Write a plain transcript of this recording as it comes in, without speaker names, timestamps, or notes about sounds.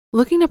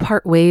Looking to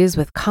part ways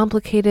with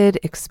complicated,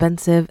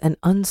 expensive, and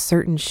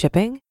uncertain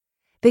shipping?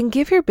 Then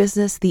give your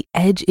business the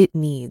edge it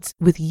needs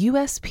with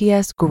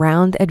USPS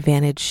Ground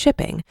Advantage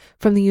shipping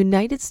from the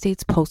United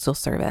States Postal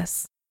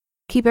Service.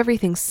 Keep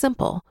everything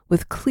simple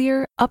with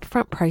clear,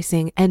 upfront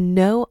pricing and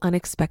no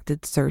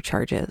unexpected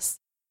surcharges.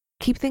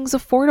 Keep things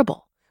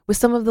affordable with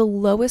some of the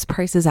lowest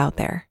prices out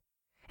there.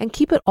 And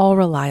keep it all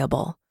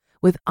reliable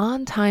with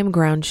on-time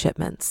ground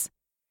shipments.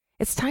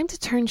 It's time to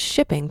turn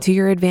shipping to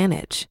your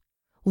advantage.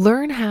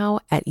 Learn how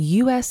at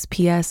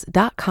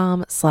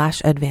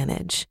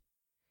USPS.com/advantage.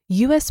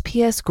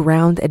 USPS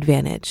Ground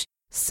Advantage.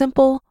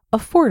 Simple,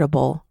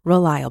 affordable,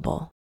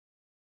 reliable.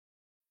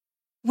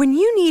 When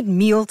you need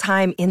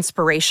mealtime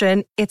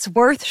inspiration, it's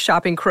worth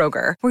shopping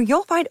Kroger, where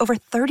you'll find over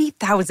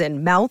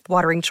 30,000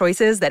 mouth-watering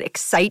choices that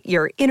excite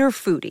your inner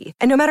foodie.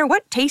 And no matter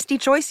what tasty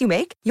choice you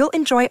make, you'll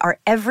enjoy our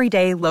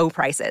everyday low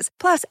prices,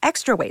 plus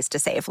extra ways to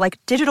save, like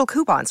digital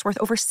coupons worth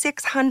over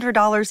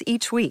 $600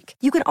 each week.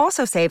 You can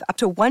also save up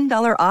to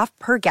 $1 off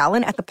per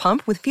gallon at the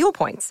pump with fuel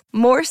points.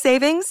 More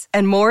savings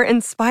and more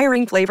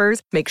inspiring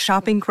flavors make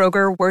shopping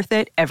Kroger worth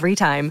it every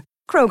time.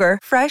 Kroger,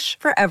 fresh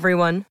for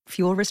everyone.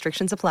 Fuel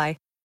restrictions apply.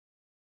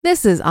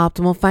 This is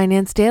Optimal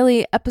Finance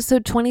Daily,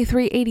 episode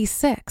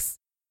 2386,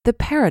 The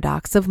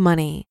Paradox of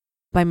Money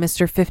by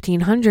Mr.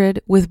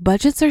 1500 with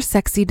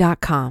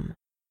budgetsaresexy.com.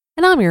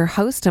 And I'm your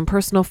host and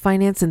personal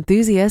finance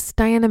enthusiast,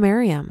 Diana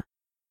Merriam.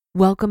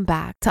 Welcome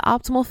back to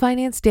Optimal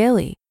Finance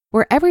Daily,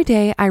 where every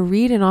day I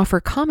read and offer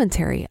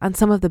commentary on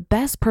some of the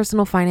best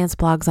personal finance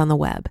blogs on the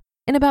web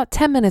in about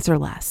 10 minutes or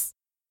less.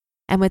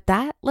 And with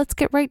that, let's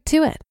get right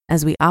to it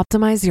as we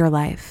optimize your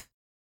life.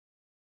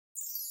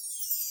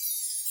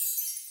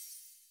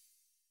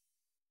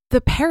 The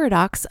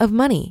Paradox of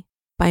Money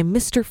by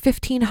Mr.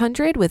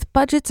 1500 with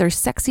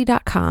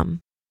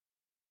budgetsaresexy.com.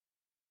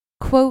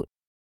 Quote,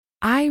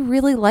 I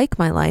really like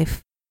my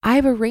life.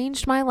 I've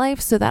arranged my life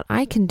so that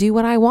I can do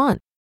what I want.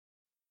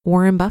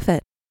 Warren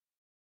Buffett.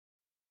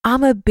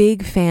 I'm a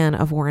big fan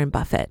of Warren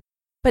Buffett,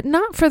 but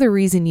not for the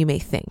reason you may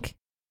think.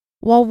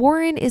 While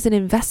Warren is an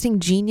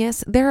investing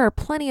genius, there are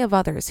plenty of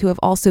others who have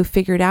also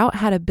figured out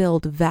how to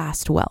build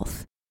vast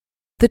wealth.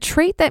 The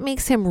trait that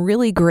makes him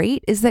really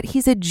great is that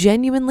he's a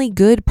genuinely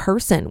good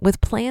person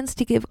with plans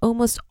to give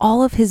almost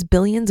all of his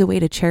billions away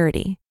to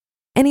charity.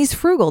 And he's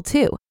frugal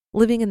too,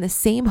 living in the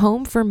same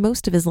home for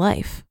most of his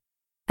life.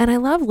 And I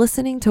love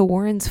listening to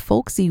Warren's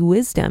folksy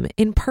wisdom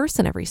in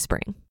person every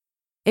spring.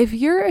 If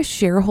you're a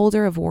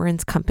shareholder of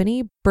Warren's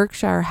company,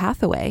 Berkshire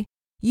Hathaway,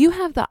 you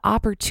have the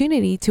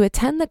opportunity to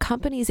attend the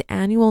company's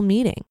annual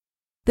meeting.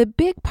 The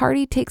big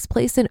party takes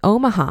place in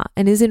Omaha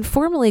and is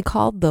informally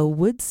called the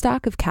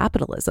Woodstock of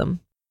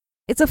Capitalism.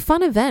 It's a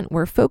fun event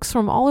where folks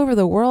from all over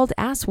the world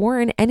ask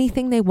Warren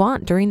anything they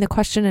want during the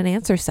question and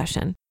answer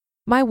session.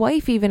 My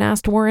wife even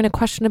asked Warren a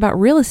question about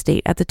real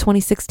estate at the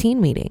 2016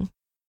 meeting.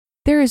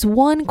 There is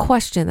one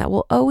question that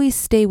will always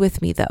stay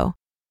with me though.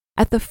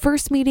 At the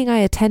first meeting I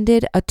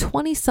attended, a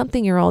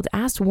 20-something-year-old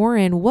asked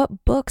Warren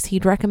what books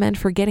he'd recommend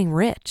for getting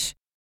rich.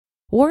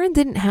 Warren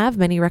didn't have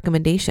many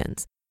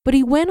recommendations, but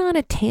he went on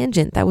a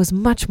tangent that was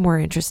much more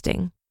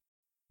interesting.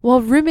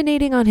 While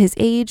ruminating on his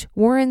age,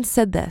 Warren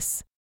said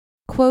this,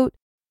 quote,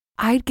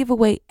 I'd give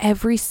away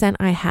every cent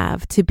I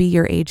have to be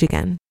your age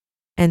again,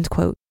 end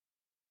quote.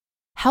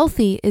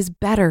 Healthy is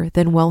better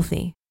than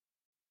wealthy.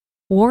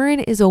 Warren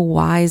is a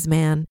wise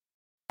man.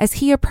 As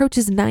he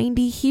approaches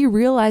 90, he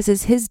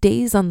realizes his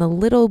days on the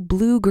little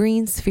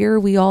blue-green sphere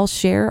we all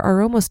share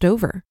are almost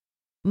over.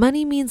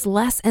 Money means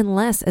less and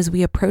less as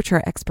we approach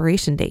our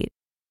expiration date.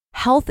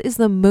 Health is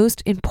the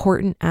most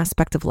important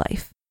aspect of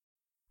life.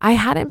 I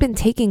hadn't been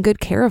taking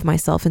good care of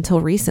myself until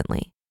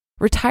recently.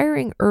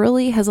 Retiring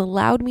early has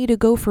allowed me to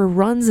go for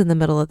runs in the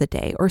middle of the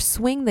day or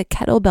swing the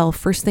kettlebell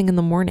first thing in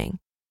the morning.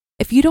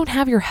 If you don't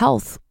have your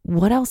health,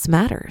 what else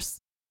matters?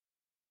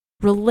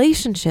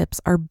 Relationships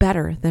are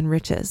better than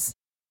riches.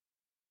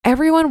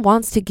 Everyone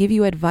wants to give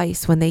you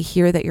advice when they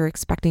hear that you're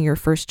expecting your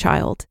first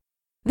child.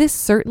 This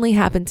certainly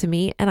happened to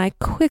me, and I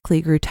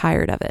quickly grew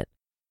tired of it.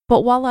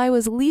 But while I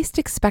was least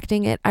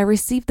expecting it, I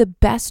received the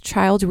best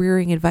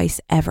child-rearing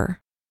advice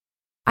ever.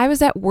 I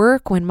was at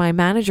work when my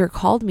manager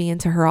called me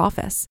into her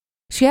office.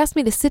 She asked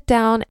me to sit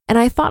down, and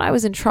I thought I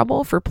was in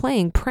trouble for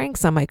playing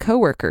pranks on my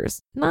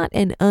coworkers, not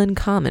an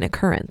uncommon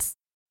occurrence.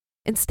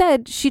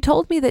 Instead, she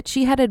told me that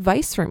she had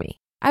advice for me.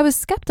 I was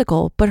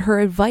skeptical, but her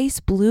advice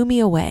blew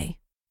me away.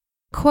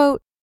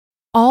 Quote,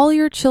 all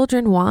your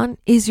children want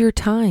is your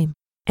time,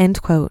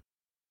 end quote.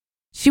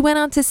 She went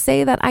on to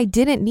say that I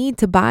didn't need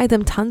to buy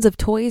them tons of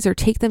toys or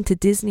take them to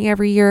Disney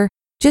every year.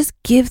 Just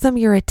give them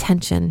your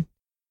attention.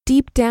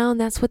 Deep down,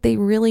 that's what they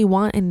really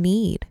want and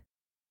need.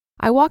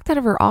 I walked out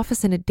of her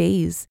office in a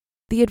daze.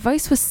 The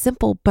advice was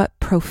simple but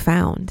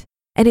profound,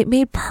 and it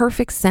made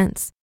perfect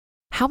sense.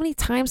 How many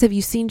times have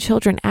you seen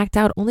children act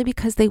out only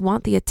because they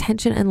want the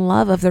attention and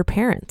love of their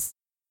parents?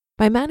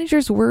 My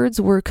manager's words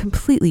were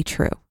completely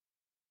true.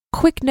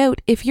 Quick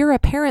note, if you're a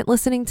parent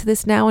listening to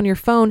this now on your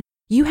phone,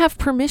 you have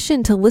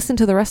permission to listen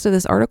to the rest of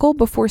this article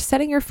before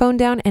setting your phone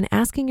down and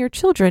asking your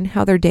children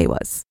how their day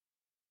was.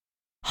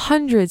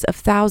 Hundreds of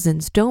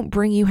thousands don't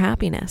bring you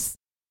happiness.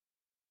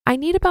 I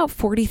need about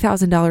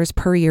 $40,000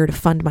 per year to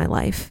fund my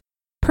life.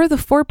 Per the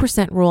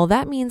 4% rule,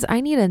 that means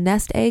I need a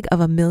nest egg of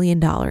 $1 million.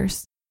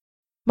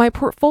 My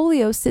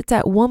portfolio sits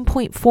at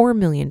 $1.4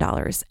 million,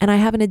 and I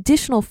have an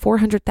additional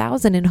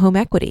 $400,000 in home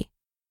equity.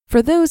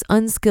 For those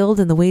unskilled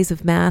in the ways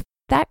of math,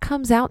 that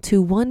comes out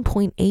to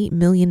 $1.8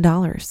 million.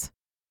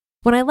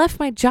 When I left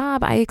my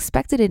job, I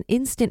expected an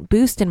instant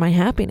boost in my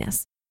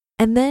happiness,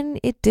 and then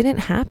it didn't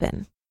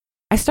happen.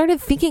 I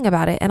started thinking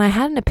about it, and I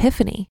had an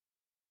epiphany.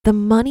 The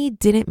money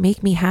didn't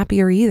make me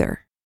happier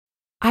either.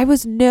 I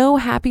was no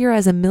happier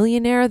as a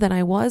millionaire than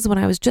I was when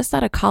I was just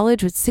out of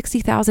college with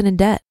 $60,000 in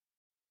debt.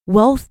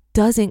 Wealth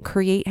doesn't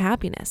create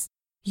happiness.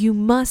 You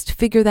must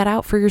figure that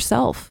out for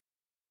yourself.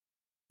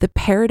 The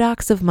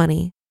paradox of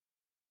money.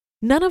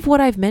 None of what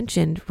I've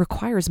mentioned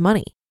requires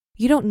money.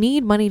 You don't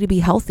need money to be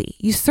healthy.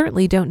 You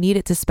certainly don't need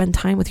it to spend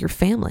time with your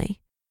family.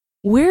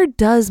 Where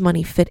does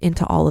money fit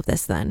into all of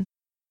this then?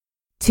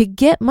 To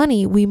get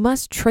money, we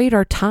must trade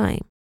our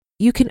time.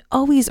 You can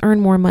always earn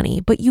more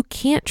money, but you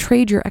can't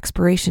trade your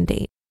expiration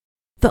date.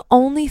 The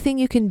only thing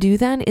you can do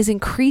then is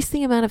increase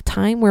the amount of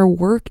time where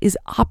work is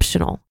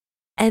optional.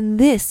 And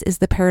this is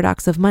the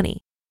paradox of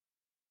money.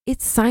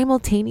 It's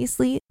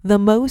simultaneously the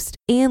most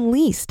and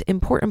least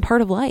important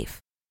part of life.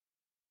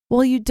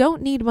 While you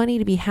don't need money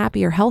to be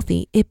happy or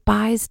healthy, it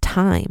buys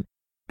time.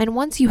 And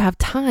once you have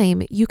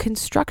time, you can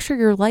structure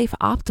your life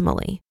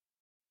optimally.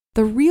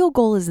 The real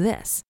goal is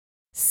this: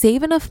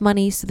 save enough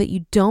money so that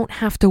you don't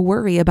have to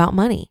worry about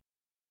money.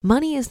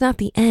 Money is not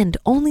the end,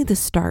 only the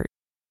start.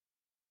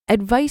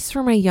 Advice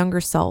for my younger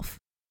self.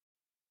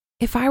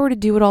 If I were to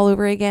do it all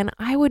over again,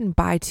 I wouldn't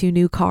buy 2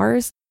 new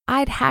cars.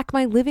 I'd hack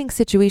my living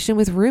situation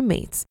with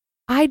roommates.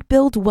 I'd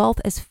build wealth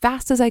as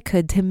fast as I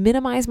could to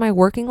minimize my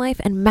working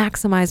life and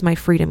maximize my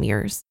freedom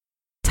years.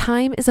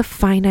 Time is a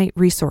finite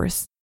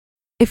resource.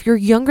 If you're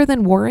younger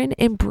than Warren,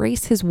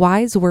 embrace his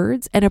wise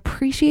words and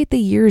appreciate the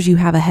years you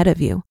have ahead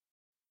of you.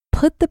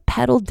 Put the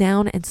pedal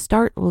down and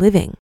start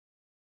living.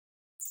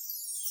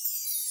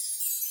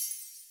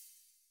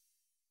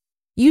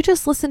 You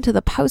just listened to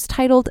the post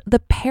titled The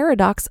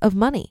Paradox of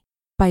Money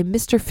by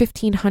Mr.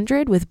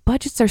 1500 with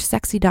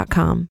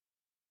budgetsaresexy.com.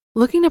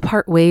 Looking to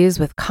part ways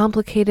with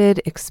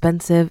complicated,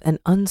 expensive, and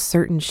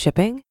uncertain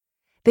shipping?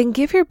 Then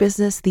give your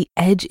business the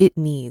edge it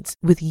needs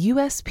with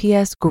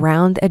USPS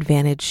Ground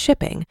Advantage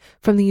shipping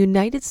from the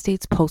United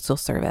States Postal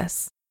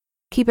Service.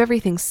 Keep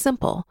everything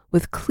simple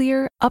with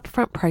clear,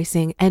 upfront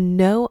pricing and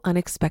no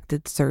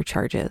unexpected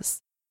surcharges.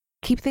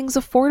 Keep things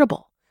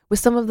affordable with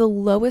some of the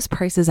lowest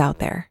prices out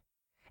there.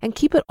 And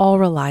keep it all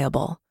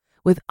reliable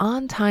with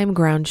on-time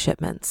ground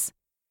shipments.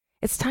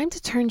 It's time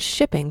to turn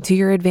shipping to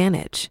your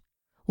advantage.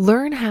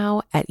 Learn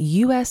how at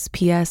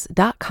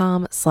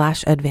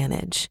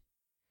USPS.com/advantage.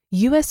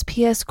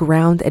 USPS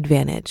Ground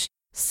Advantage.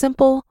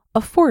 Simple,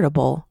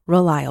 affordable,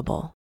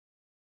 reliable.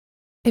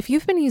 If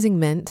you've been using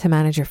Mint to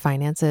manage your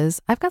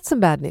finances, I've got some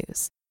bad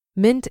news.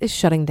 Mint is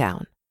shutting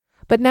down.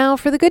 But now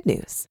for the good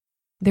news.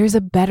 There's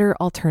a better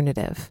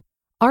alternative.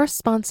 Our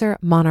sponsor,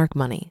 Monarch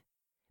Money.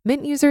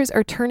 Mint users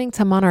are turning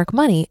to Monarch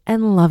Money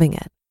and loving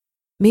it.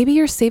 Maybe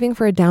you're saving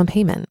for a down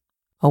payment,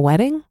 a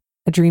wedding,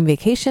 a dream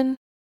vacation,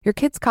 your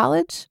kid's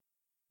college.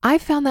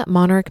 I've found that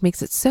Monarch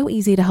makes it so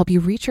easy to help you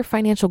reach your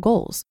financial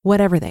goals,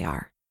 whatever they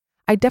are.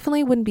 I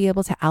definitely wouldn't be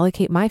able to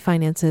allocate my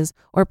finances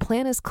or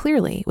plan as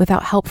clearly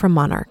without help from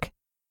Monarch.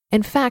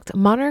 In fact,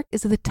 Monarch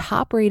is the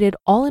top-rated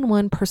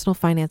all-in-one personal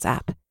finance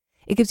app.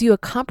 It gives you a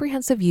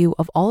comprehensive view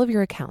of all of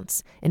your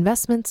accounts,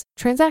 investments,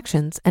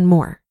 transactions, and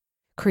more.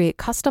 Create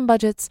custom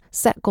budgets,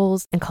 set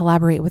goals, and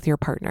collaborate with your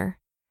partner.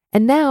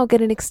 And now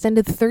get an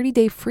extended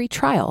 30-day free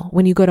trial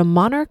when you go to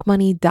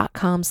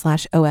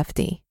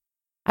monarchmoney.com/OFD.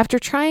 After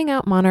trying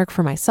out Monarch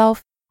for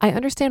myself, I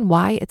understand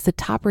why it's the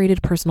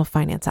top-rated personal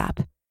finance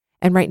app.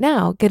 And right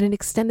now, get an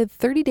extended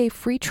 30-day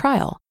free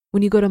trial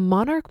when you go to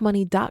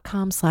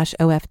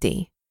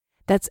monarchmoney.com/OFD.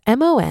 That's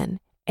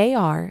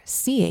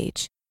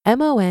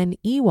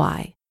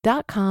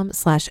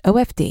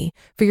monarchmoney.com/OFD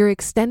for your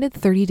extended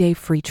 30-day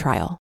free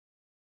trial.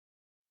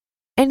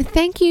 And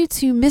thank you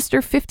to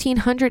Mr.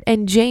 1500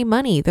 and Jay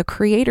Money, the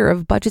creator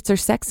of Budgets Are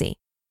Sexy.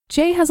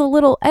 Jay has a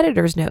little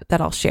editor's note that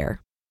I'll share.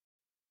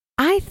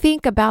 I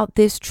think about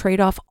this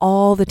trade-off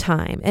all the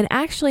time and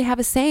actually have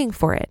a saying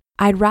for it.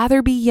 I'd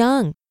rather be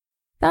young.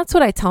 That's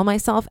what I tell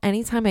myself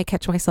anytime I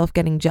catch myself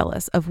getting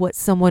jealous of what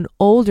someone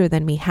older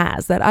than me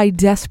has that I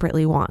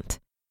desperately want.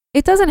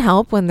 It doesn't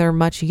help when they're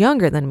much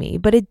younger than me,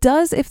 but it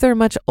does if they're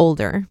much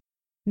older.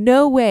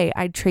 No way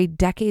I'd trade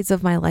decades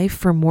of my life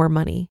for more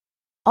money.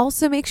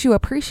 Also makes you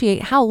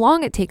appreciate how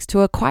long it takes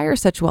to acquire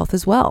such wealth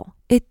as well.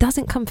 It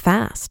doesn't come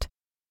fast.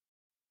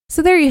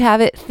 So there you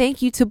have it.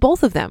 Thank you to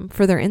both of them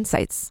for their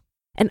insights.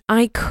 And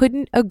I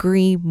couldn't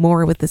agree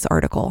more with this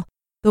article.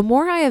 The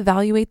more I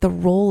evaluate the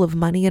role of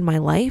money in my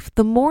life,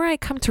 the more I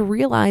come to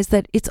realize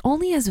that it's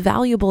only as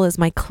valuable as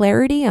my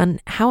clarity on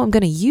how I'm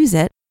going to use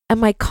it and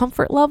my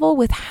comfort level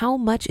with how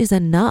much is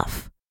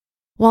enough.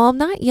 While I'm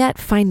not yet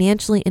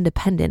financially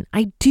independent,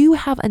 I do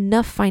have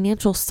enough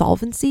financial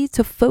solvency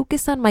to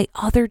focus on my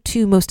other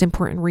two most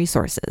important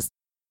resources,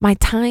 my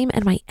time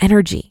and my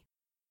energy.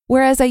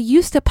 Whereas I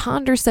used to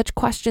ponder such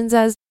questions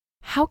as,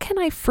 how can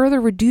I further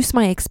reduce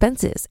my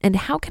expenses and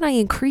how can I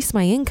increase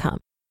my income?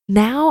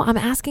 Now I'm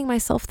asking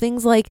myself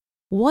things like,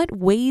 what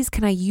ways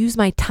can I use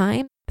my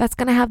time that's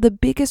going to have the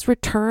biggest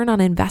return on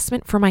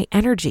investment for my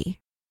energy?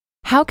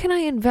 How can I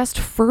invest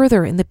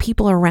further in the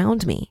people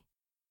around me?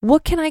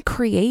 What can I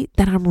create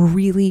that I'm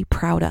really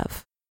proud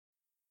of?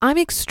 I'm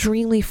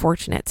extremely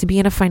fortunate to be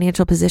in a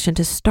financial position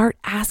to start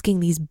asking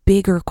these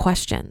bigger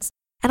questions.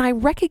 And I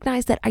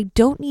recognize that I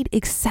don't need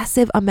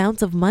excessive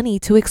amounts of money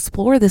to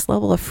explore this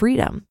level of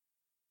freedom.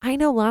 I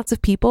know lots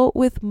of people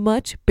with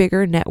much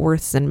bigger net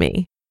worths than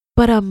me,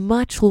 but a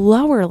much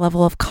lower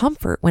level of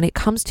comfort when it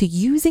comes to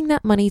using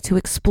that money to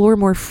explore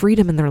more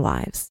freedom in their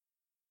lives.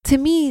 To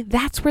me,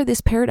 that's where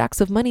this paradox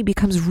of money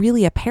becomes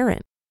really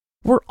apparent.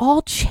 We're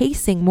all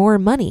chasing more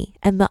money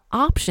and the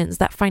options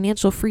that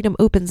financial freedom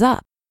opens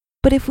up.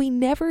 But if we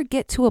never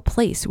get to a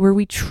place where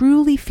we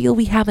truly feel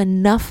we have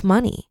enough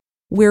money,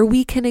 where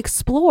we can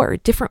explore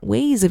different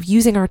ways of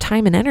using our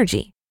time and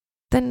energy,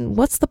 then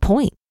what's the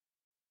point?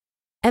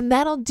 And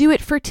that'll do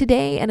it for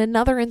today and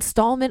another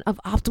installment of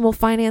Optimal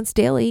Finance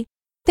Daily.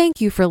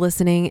 Thank you for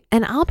listening,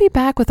 and I'll be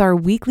back with our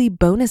weekly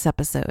bonus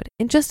episode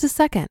in just a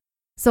second.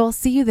 So I'll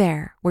see you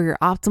there where your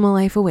optimal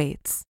life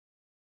awaits.